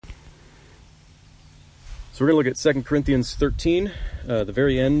So we're going to look at 2 Corinthians 13, the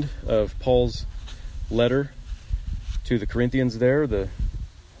very end of Paul's letter to the Corinthians there, the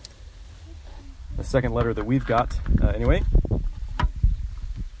second letter that we've got. Anyway,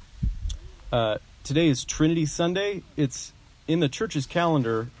 today is Trinity Sunday. It's in the church's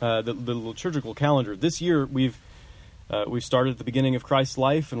calendar, the liturgical calendar. This year we've started at the beginning of Christ's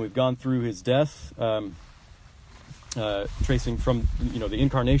life, and we've gone through his death, tracing from the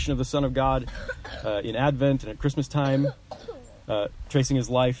incarnation of the Son of God in Advent and at Christmas time, tracing his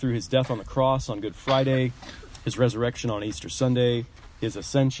life through his death on the cross on Good Friday, his resurrection on Easter Sunday, his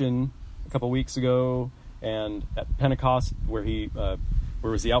ascension a couple weeks ago, and at Pentecost where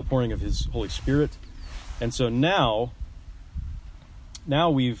was the outpouring of his Holy Spirit. And so now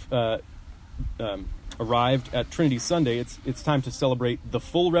we've arrived at Trinity Sunday. It's time to celebrate the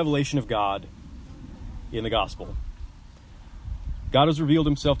full revelation of God in the gospel. God has revealed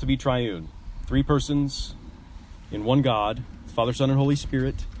himself to be triune, three persons in one God, Father, Son, and Holy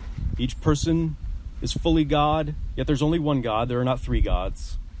Spirit. Each person is fully God, yet there's only one God. There are not three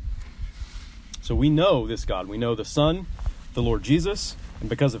gods. So we know this God. We know the Son, the Lord Jesus, and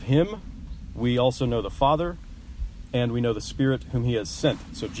because of him, we also know the Father, and we know the Spirit whom he has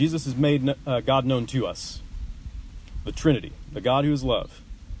sent. So Jesus has made God known to us. The Trinity, the God who is love.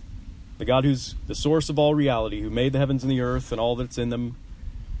 The God who's the source of all reality, who made the heavens and the earth and all that's in them.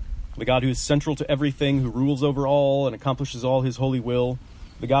 The God who is central to everything, who rules over all and accomplishes all his holy will.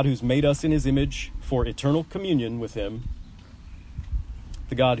 The God who's made us in his image for eternal communion with him.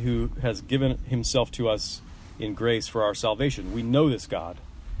 The God who has given himself to us in grace for our salvation. We know this God.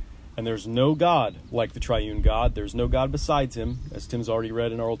 And there's no God like the triune God. There's no God besides him, as Tim's already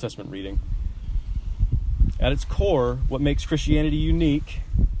read in our Old Testament reading. At its core, what makes Christianity unique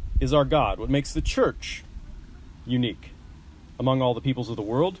is our God. What makes the church unique among all the peoples of the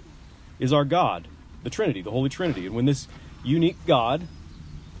world is our God, the Trinity, the Holy Trinity. And when this unique God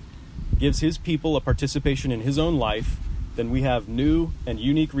gives his people a participation in his own life, then we have new and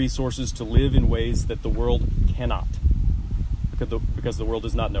unique resources to live in ways that the world cannot, because the world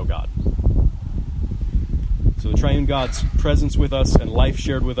does not know God. So the triune God's presence with us and life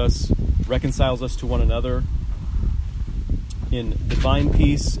shared with us reconciles us to one another in divine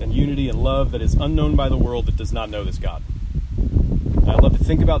peace and unity and love that is unknown by the world that does not know this God. I love to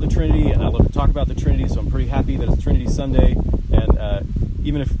think about the Trinity, and I love to talk about the Trinity, so I'm pretty happy that it's Trinity Sunday, and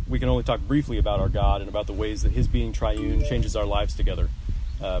even if we can only talk briefly about our God and about the ways that his being triune changes our lives together,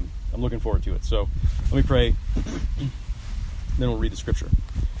 I'm looking forward to it. So let me pray, then we'll read the scripture.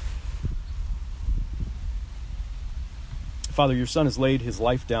 Father, your Son has laid his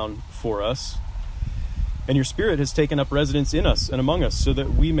life down for us, and your Spirit has taken up residence in us and among us so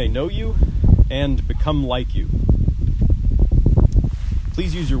that we may know you and become like you.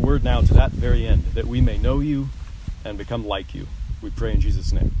 Please use your word now to that very end, that we may know you and become like you. We pray in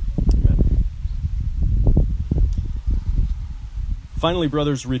Jesus' name. Amen. Finally,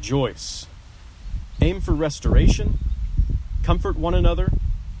 brothers, rejoice. Aim for restoration. Comfort one another.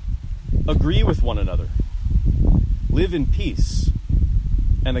 Agree with one another. Live in peace.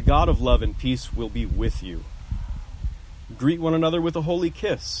 And the God of love and peace will be with you. Greet one another with a holy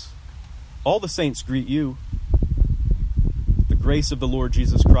kiss. All the saints greet you. The grace of the Lord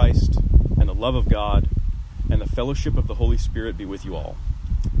Jesus Christ and the love of God and the fellowship of the Holy Spirit be with you all.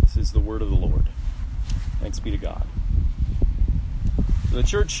 This is the word of the Lord. Thanks be to God. The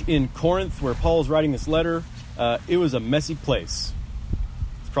church in Corinth, where Paul is writing this letter, it was a messy place.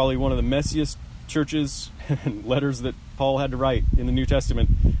 It's probably one of the messiest churches and letters that Paul had to write in the New Testament.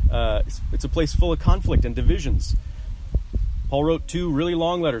 It's a place full of conflict and divisions. Paul wrote 2 really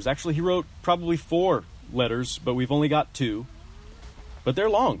long letters. Actually, he wrote probably 4 letters, but we've only got 2. But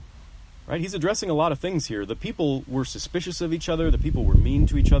they're long, right? He's addressing a lot of things here. The people were suspicious of each other. The people were mean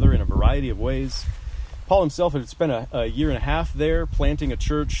to each other in a variety of ways. Paul himself had spent a year and a half there planting a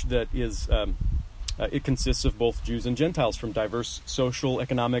church that is, it consists of both Jews and Gentiles from diverse social,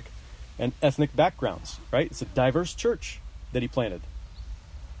 economic, and ethnic backgrounds, right? It's a diverse church that he planted.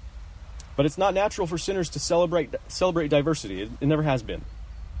 But it's not natural for sinners to celebrate diversity. It never has been.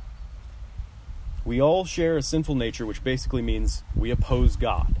 We all share a sinful nature, which basically means we oppose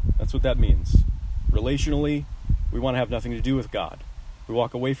God. That's what that means. Relationally, we want to have nothing to do with God. We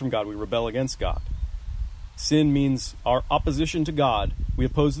walk away from God. We rebel against God. Sin means our opposition to God. We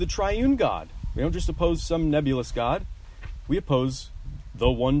oppose the triune God. We don't just oppose some nebulous God. We oppose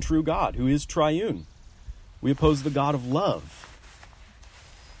the one true God, who is triune. We oppose the God of love.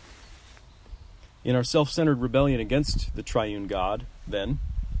 In our self-centered rebellion against the triune God, then,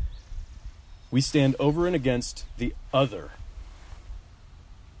 we stand over and against the other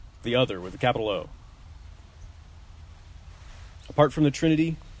with a capital O. Apart from the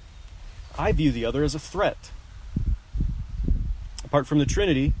Trinity, I view the other as a threat. Apart from the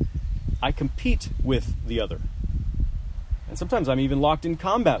Trinity, I compete with the other. And sometimes I'm even locked in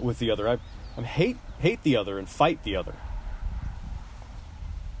combat with the other. I hate the other and fight the other.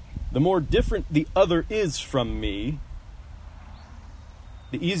 The more different the other is from me,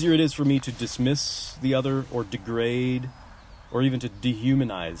 the easier it is for me to dismiss the other or degrade or even to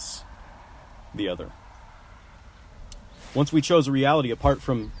dehumanize the other. Once we chose a reality apart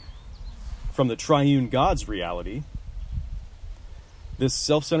from the triune God's reality, this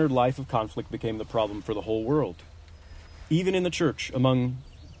self-centered life of conflict became the problem for the whole world. Even in the church, among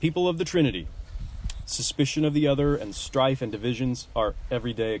people of the Trinity, suspicion of the other and strife and divisions are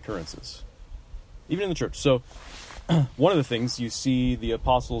everyday occurrences. Even in the church. So, one of the things you see the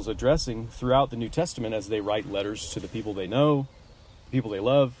apostles addressing throughout the New Testament as they write letters to the people they know, people they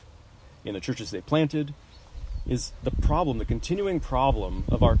love, in the churches they planted, is the problem, the continuing problem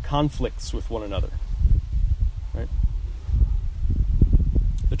of our conflicts with one another. Right?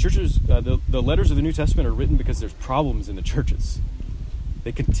 The churches, the letters of the New Testament are written because there's problems in the churches.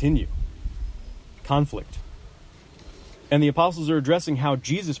 They continue. Conflict. And the apostles are addressing how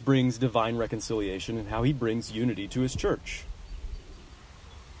Jesus brings divine reconciliation and how he brings unity to his church.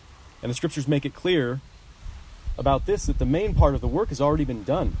 And the scriptures make it clear about this, that the main part of the work has already been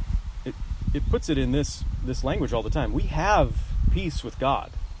done. It puts it in this language all the time. We have peace with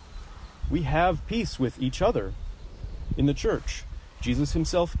God. We have peace with each other in the church. Jesus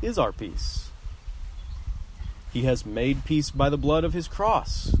himself is our peace. He has made peace by the blood of his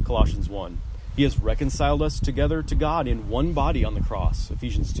cross, Colossians 1. He has reconciled us together to God in one body on the cross,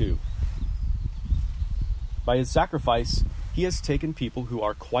 Ephesians 2. By his sacrifice, he has taken people who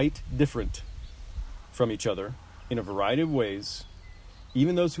are quite different from each other in a variety of ways,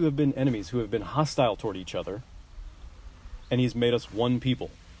 even those who have been enemies, who have been hostile toward each other, and he's made us one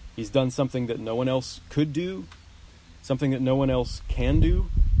people. He's done something that no one else could do, something that no one else can do.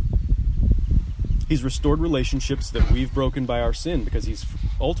 He's restored relationships that we've broken by our sin, because he's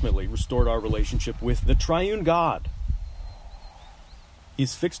ultimately restored our relationship with the triune God.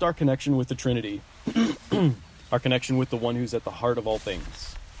 He's fixed our connection with the Trinity, our connection with the one who's at the heart of all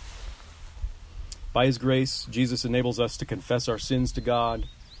things. By his grace, Jesus enables us to confess our sins to God,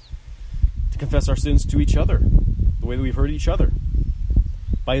 to confess our sins to each other, the way that we've hurt each other.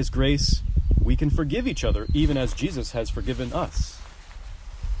 By his grace, we can forgive each other, even as Jesus has forgiven us.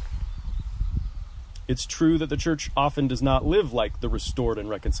 It's true that the church often does not live like the restored and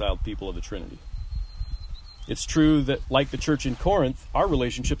reconciled people of the Trinity. It's true that, like the church in Corinth, our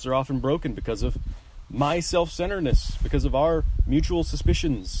relationships are often broken because of my self-centeredness, because of our mutual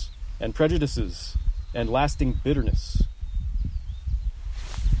suspicions and prejudices and lasting bitterness.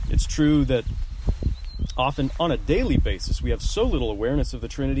 It's true that often on a daily basis we have so little awareness of the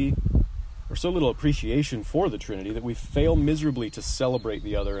Trinity, or so little appreciation for the Trinity, that we fail miserably to celebrate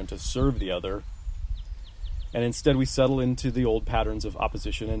the other and to serve the other, and instead we settle into the old patterns of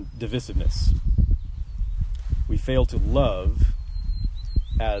opposition and divisiveness. We fail to love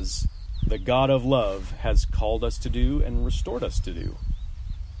as the God of love has called us to do and restored us to do.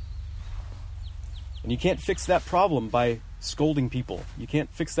 And you can't fix that problem by scolding people. You can't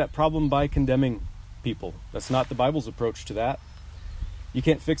fix that problem by condemning people. That's not the Bible's approach to that. You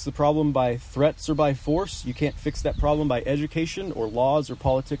can't fix the problem by threats or by force. You can't fix that problem by education or laws or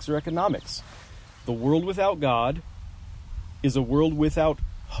politics or economics. The world without God is a world without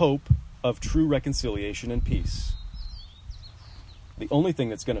hope of true reconciliation and peace. The only thing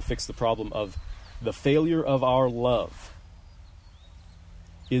that's going to fix the problem of the failure of our love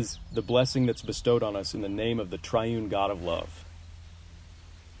is the blessing that's bestowed on us in the name of the triune God of love.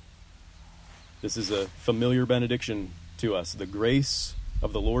 This is a familiar benediction to us. The grace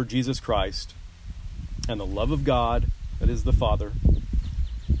of the Lord Jesus Christ and the love of God, that is the Father,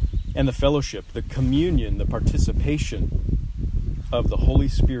 and the fellowship, the communion, the participation of the Holy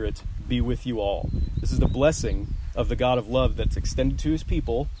Spirit be with you all. This is the blessing of the God of love that's extended to his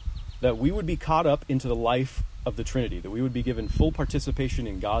people, that we would be caught up into the life of the Trinity, that we would be given full participation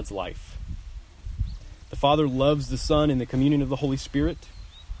in God's life. The Father loves the Son in the communion of the Holy Spirit,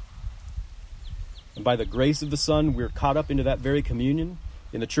 and by the grace of the Son, we're caught up into that very communion.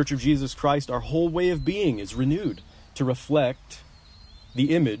 In the Church of Jesus Christ, our whole way of being is renewed to reflect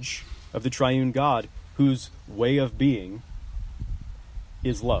the image of the triune God, whose way of being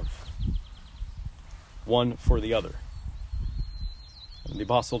is love, one for the other. And the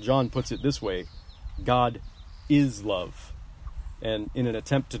Apostle John puts it this way: God is love. And in an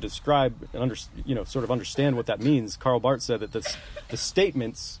attempt to describe and sort of understand what that means, Karl Barth said that the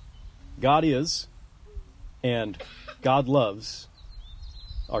statements God is and God loves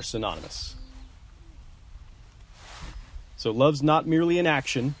are synonymous. So love's not merely an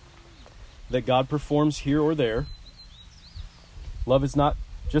action that God performs here or there. Love is not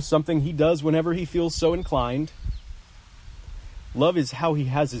just something he does whenever he feels so inclined. Love is how he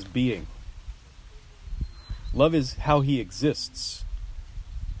has his being. Love is how he exists.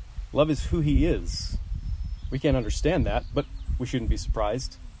 Love is who he is. We can't understand that, but we shouldn't be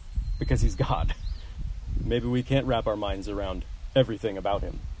surprised because he's God. Maybe we can't wrap our minds around everything about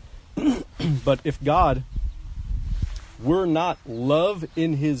him. But if God were not love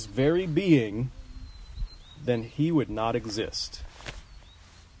in his very being, then he would not exist.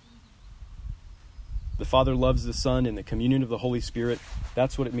 The Father loves the Son in the communion of the Holy Spirit.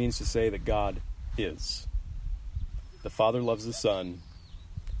 That's what it means to say that God is. The Father loves the Son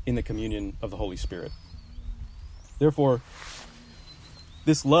in the communion of the Holy Spirit. Therefore,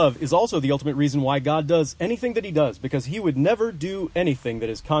 this love is also the ultimate reason why God does anything that he does, because he would never do anything that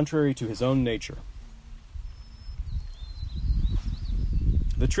is contrary to his own nature.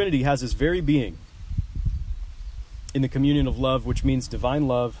 The Trinity has his very being in the communion of love, which means divine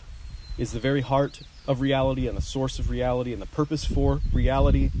love is the very heart of reality and the source of reality and the purpose for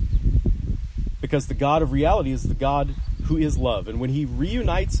reality, because the God of reality is the God who is love. And when he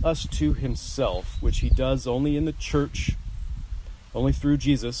reunites us to himself, which he does only in the church, only through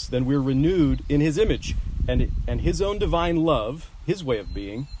Jesus, then we're renewed in his image. And his own divine love, his way of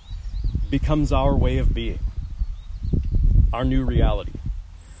being, becomes our way of being, our new reality.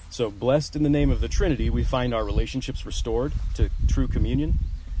 So blessed in the name of the Trinity, we find our relationships restored to true communion.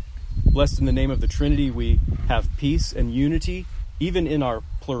 Blessed in the name of the Trinity, we have peace and unity, even in our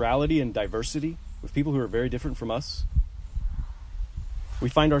plurality and diversity, with people who are very different from us. We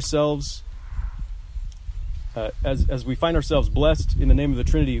find ourselves, as we find ourselves blessed in the name of the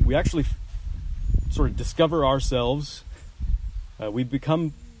Trinity, we actually sort of discover ourselves. We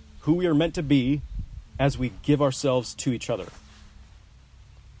become who we are meant to be as we give ourselves to each other.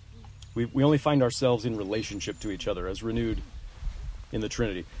 We only find ourselves in relationship to each other as renewed in the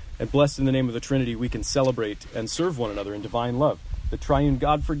Trinity. And blessed in the name of the Trinity, we can celebrate and serve one another in divine love. The triune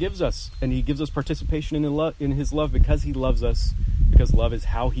God forgives us, and he gives us participation in his love because he loves us, because love is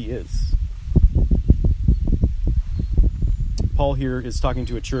how he is. Paul here is talking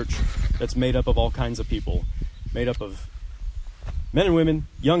to a church that's made up of all kinds of people, made up of men and women,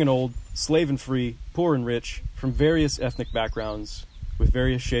 young and old, slave and free, poor and rich, from various ethnic backgrounds, with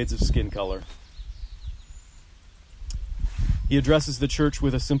various shades of skin color. He addresses the church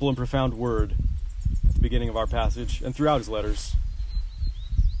with a simple and profound word at the beginning of our passage and throughout his letters: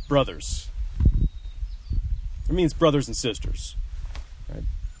 brothers. It means brothers and sisters. Right?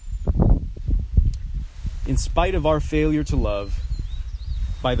 In spite of our failure to love,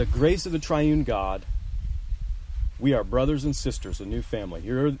 by the grace of the triune God, we are brothers and sisters, a new family.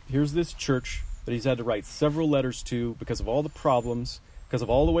 Here's this church that he's had to write several letters to because of all the problems, because of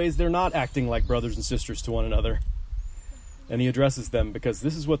all the ways they're not acting like brothers and sisters to one another. And he addresses them because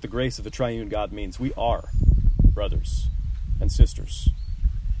this is what the grace of the triune God means. We are brothers and sisters.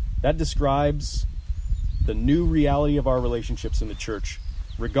 That describes the new reality of our relationships in the church,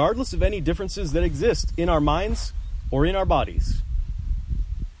 regardless of any differences that exist in our minds or in our bodies.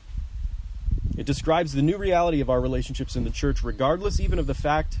 It describes the new reality of our relationships in the church, regardless even of the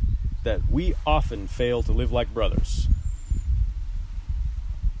fact that we often fail to live like brothers.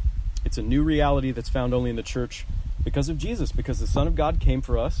 It's a new reality that's found only in the church because of Jesus, because the Son of God came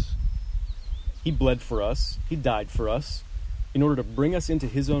for us. He bled for us. He died for us in order to bring us into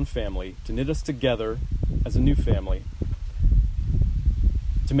his own family, to knit us together as a new family,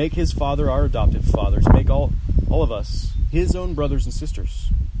 to make his Father our adoptive Father, to make all of us his own brothers and sisters.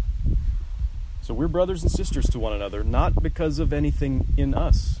 So we're brothers and sisters to one another, not because of anything in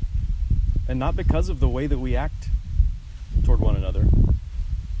us, and not because of the way that we act toward one another,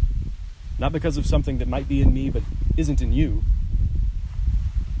 not because of something that might be in me but isn't in you.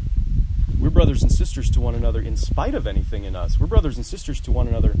 We're brothers and sisters to one another in spite of anything in us. We're brothers and sisters to one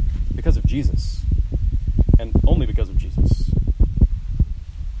another because of Jesus, and only because of Jesus.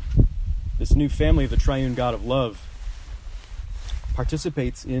 This new family of the triune God of love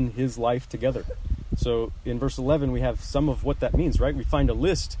participates in his life together. So in verse 11, we have some of what that means, right? We find a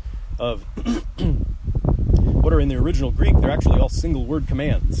list of what are in the original Greek. They're actually all single word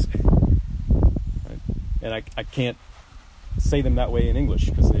commands. Right? And I can't say them that way in English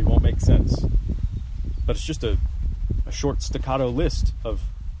because they won't make sense. But it's just a short staccato list of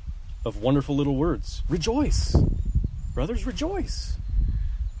wonderful little words. Rejoice. Brothers, rejoice.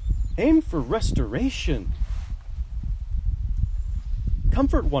 Aim for restoration.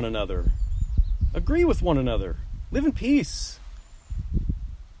 Comfort one another. Agree with one another. Live in peace.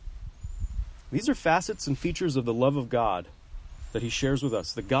 These are facets and features of the love of God that he shares with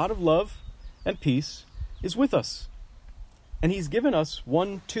us. The God of love and peace is with us, and he's given us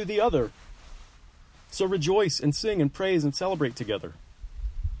one to the other. So rejoice and sing and praise and celebrate together.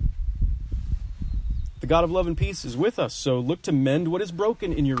 The God of love and peace is with us, so look to mend what is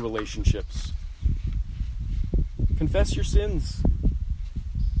broken in your relationships. Confess your sins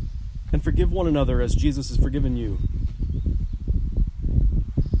and forgive one another as Jesus has forgiven you.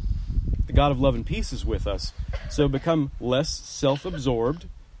 The God of love and peace is with us, so become less self-absorbed.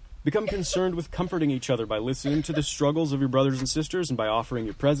 Become concerned with comforting each other by listening to the struggles of your brothers and sisters and by offering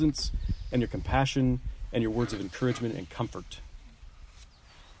your presence and your compassion and your words of encouragement and comfort.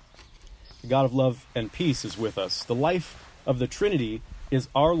 The God of love and peace is with us. The life of the Trinity is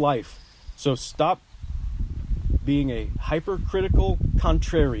our life. So stop being a hypercritical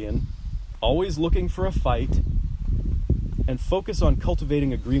contrarian, always looking for a fight, and focus on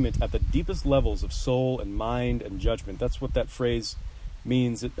cultivating agreement at the deepest levels of soul and mind and judgment. That's what that phrase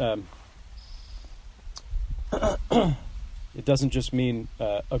means. It doesn't just mean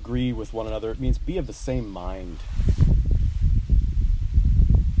agree with one another. It means be of the same mind.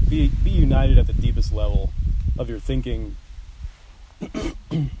 Be united at the deepest level of your thinking.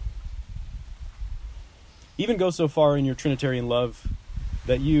 Even go so far in your Trinitarian love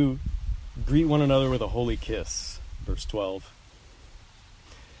that you greet one another with a holy kiss. Verse 12.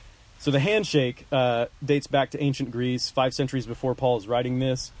 So the handshake dates back to ancient Greece, 5 centuries before Paul is writing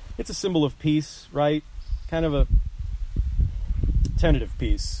this. It's a symbol of peace, right? Kind of a tentative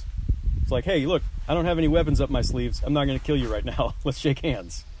peace. It's like, hey, look, I don't have any weapons up my sleeves. I'm not going to kill you right now. Let's shake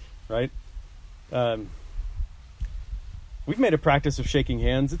hands, right? We've made a practice of shaking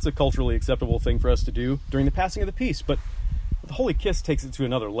hands. It's a culturally acceptable thing for us to do during the passing of the peace. But the holy kiss takes it to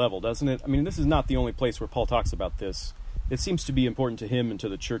another level, doesn't it? I mean, this is not the only place where Paul talks about this. It seems to be important to him and to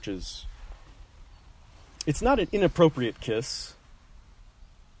the churches. It's not an inappropriate kiss,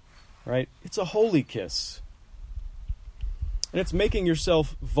 right? It's a holy kiss. And it's making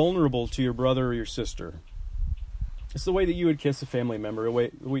yourself vulnerable to your brother or your sister. It's the way that you would kiss a family member, the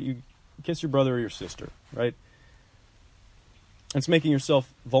way you kiss your brother or your sister, right? It's making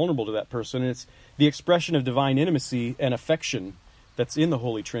yourself vulnerable to that person. And it's the expression of divine intimacy and affection that's in the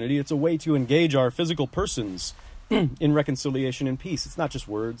Holy Trinity. It's a way to engage our physical persons in reconciliation and peace. It's not just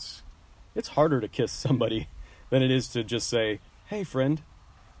words. It's harder to kiss somebody than it is to just say, hey, friend,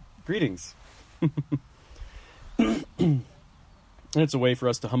 greetings. And it's a way for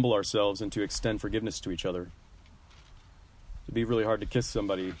us to humble ourselves and to extend forgiveness to each other. It'd be really hard to kiss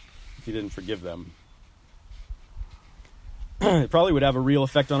somebody if you didn't forgive them. It probably would have a real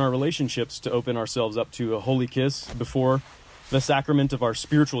effect on our relationships to open ourselves up to a holy kiss before the sacrament of our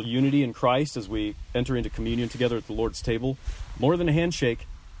spiritual unity in Christ as we enter into communion together at the Lord's table. More than a handshake,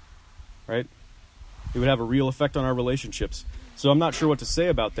 right? It would have a real effect on our relationships. So I'm not sure what to say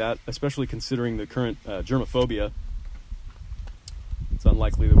about that, especially considering the current germophobia. It's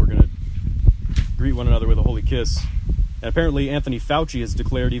unlikely that we're going to greet one another with a holy kiss. And apparently Anthony Fauci has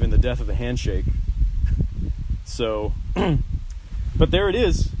declared even the death of the handshake. So, but there it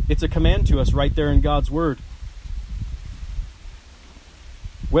is. It's a command to us right there in God's Word.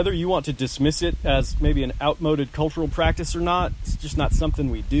 Whether you want to dismiss it as maybe an outmoded cultural practice or not, it's just not something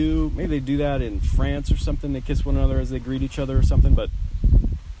we do. Maybe they do that in France or something. They kiss one another as they greet each other or something. But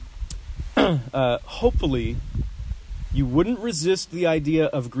hopefully you wouldn't resist the idea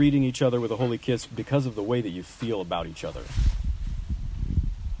of greeting each other with a holy kiss because of the way that you feel about each other.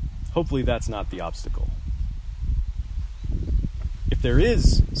 Hopefully that's not the obstacle. If there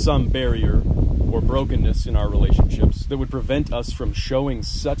is some barrier or brokenness in our relationships that would prevent us from showing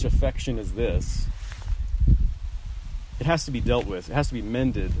such affection as this, it has to be dealt with. It has to be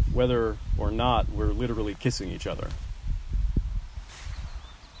mended, whether or not we're literally kissing each other.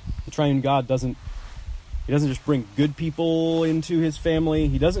 The triune God doesn't just bring good people into his family.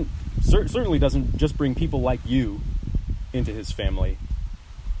 He certainly doesn't just bring people like you into his family.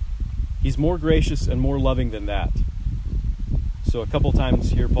 He's more gracious and more loving than that. So a couple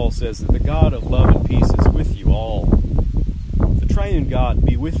times here Paul says that the God of love and peace is with you all. The triune God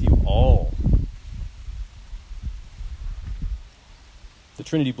be with you all. The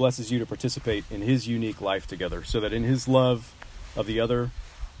Trinity blesses you to participate in his unique life together so that in his love of the other,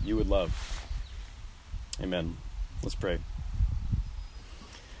 you would love. Amen. Let's pray.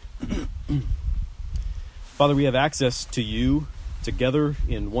 Father, we have access to you together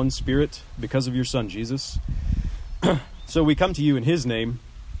in one spirit because of your Son, Jesus. So we come to you in his name,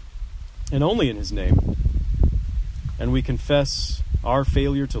 and only in his name, and we confess our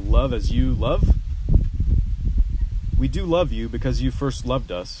failure to love as you love. we do love you because you first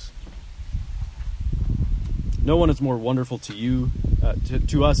loved us. No one is more wonderful to you,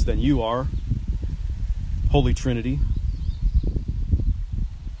 to us than you are, Holy Trinity.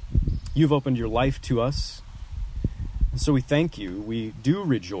 You've opened your life to us, and so we thank you. We do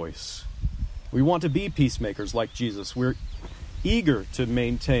rejoice. We want to be peacemakers like Jesus. We're eager to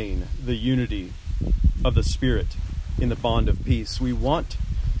maintain the unity of the Spirit in the bond of peace. We want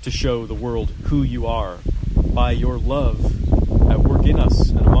to show the world who you are by your love at work in us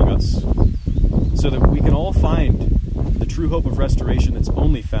and among us, so that we can all find the true hope of restoration that's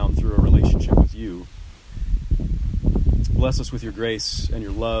only found through a relationship with you. Bless us with your grace and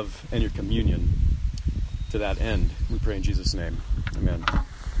your love and your communion to that end. We pray in Jesus' name. Amen.